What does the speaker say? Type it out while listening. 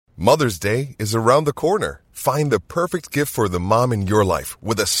Mother's Day is around the corner. Find the perfect gift for the mom in your life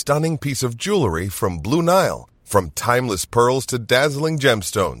with a stunning piece of jewelry from Blue Nile. From timeless pearls to dazzling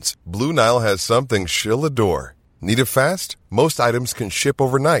gemstones, Blue Nile has something she'll adore. Need it fast? Most items can ship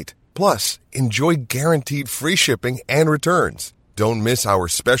overnight. Plus, enjoy guaranteed free shipping and returns. Don't miss our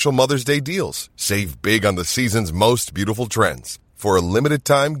special Mother's Day deals. Save big on the season's most beautiful trends. For a limited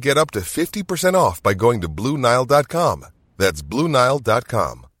time, get up to 50% off by going to BlueNile.com. That's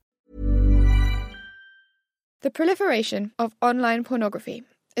BlueNile.com. The proliferation of online pornography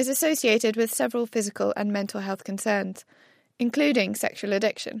is associated with several physical and mental health concerns, including sexual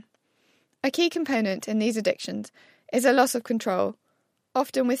addiction. A key component in these addictions is a loss of control,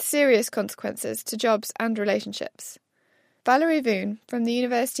 often with serious consequences to jobs and relationships. Valerie Voon from the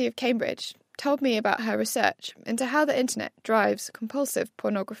University of Cambridge told me about her research into how the internet drives compulsive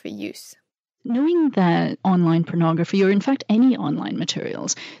pornography use. Knowing that online pornography, or in fact any online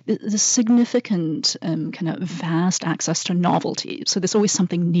materials, the significant kind of vast access to novelty, so there's always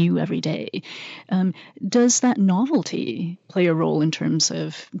something new every day, does that novelty play a role in terms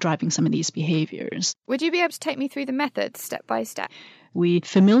of driving some of these behaviors? Would you be able to take me through the methods step by step? We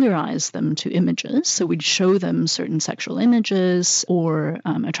familiarize them to images, so we'd show them certain sexual images or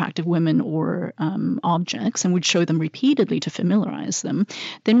attractive women or objects, and we'd show them repeatedly to familiarize them.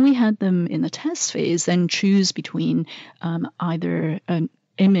 Then we had them in the test phase then choose between either an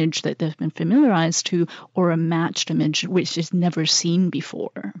image that they've been familiarized to or a matched image which is never seen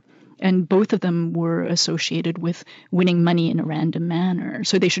before. And both of them were associated with winning money in a random manner.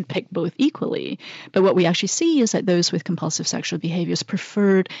 So they should pick both equally. But what we actually see is that those with compulsive sexual behaviors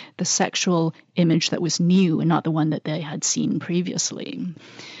preferred the sexual image that was new and not the one that they had seen previously.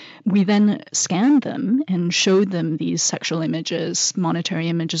 We then scanned them and showed them these sexual images, monetary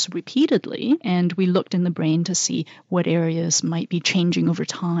images repeatedly, and we looked in the brain to see what areas might be changing over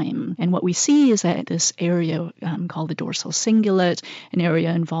time. And what we see is that this area called the dorsal cingulate, an area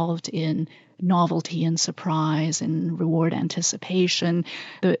involved in novelty and surprise and reward anticipation,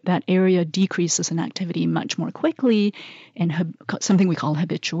 that area decreases in activity much more quickly, and something we call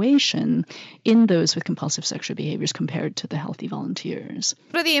habituation in those with compulsive sexual behaviors compared to the healthy volunteers.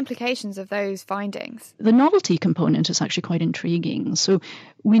 What are the implications of those findings? The novelty component is actually quite intriguing. So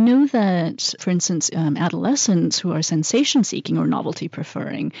we know that, for instance, adolescents who are sensation-seeking or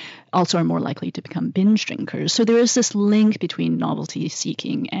novelty-preferring also are more likely to become binge drinkers. So there is this link between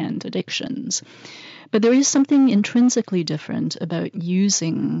novelty-seeking and addictions. But there is something intrinsically different about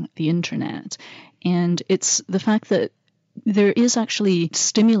using the internet, and it's the fact that there is actually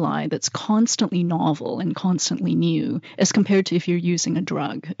stimuli that's constantly novel and constantly new as compared to if you're using a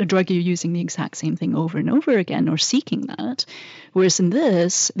drug. A drug, you're using the exact same thing over and over again or seeking that. Whereas in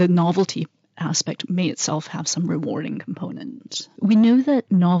this, the novelty aspect may itself have some rewarding component. We know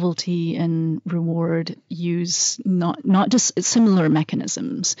that novelty and reward use not just similar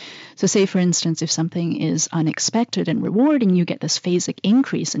mechanisms. So say, for instance, if something is unexpected and rewarding, you get this phasic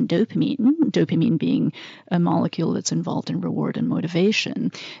increase in dopamine being a molecule that's involved in reward and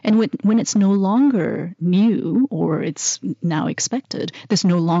motivation. And when it's no longer new or it's now expected, there's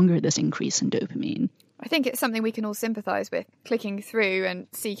no longer this increase in dopamine. I think it's something we can all sympathise with, clicking through and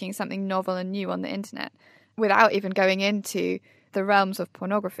seeking something novel and new on the internet without even going into the realms of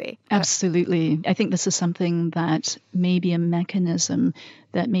pornography. Absolutely. I think this is something that may be a mechanism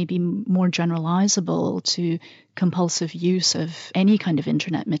that may be more generalizable to compulsive use of any kind of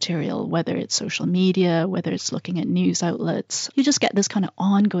internet material, whether it's social media, whether it's looking at news outlets. You just get this kind of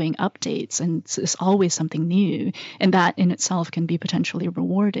ongoing updates, and it's always something new, and that in itself can be potentially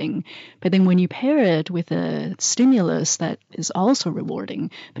rewarding. But then when you pair it with a stimulus that is also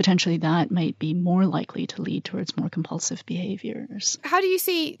rewarding, potentially that might be more likely to lead towards more compulsive behaviors. How do you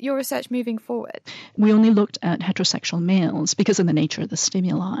see your research moving forward? We only looked at heterosexual males because of the nature of the stimulus.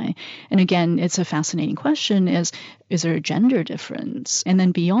 And again, it's a fascinating question, is there a gender difference? And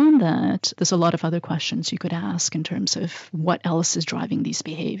then beyond that, there's a lot of other questions you could ask in terms of what else is driving these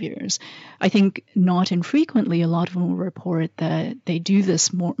behaviors. I think not infrequently, a lot of them will report that they do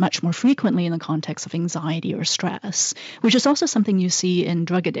this much more frequently in the context of anxiety or stress, which is also something you see in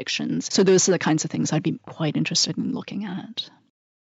drug addictions. So those are the kinds of things I'd be quite interested in looking at.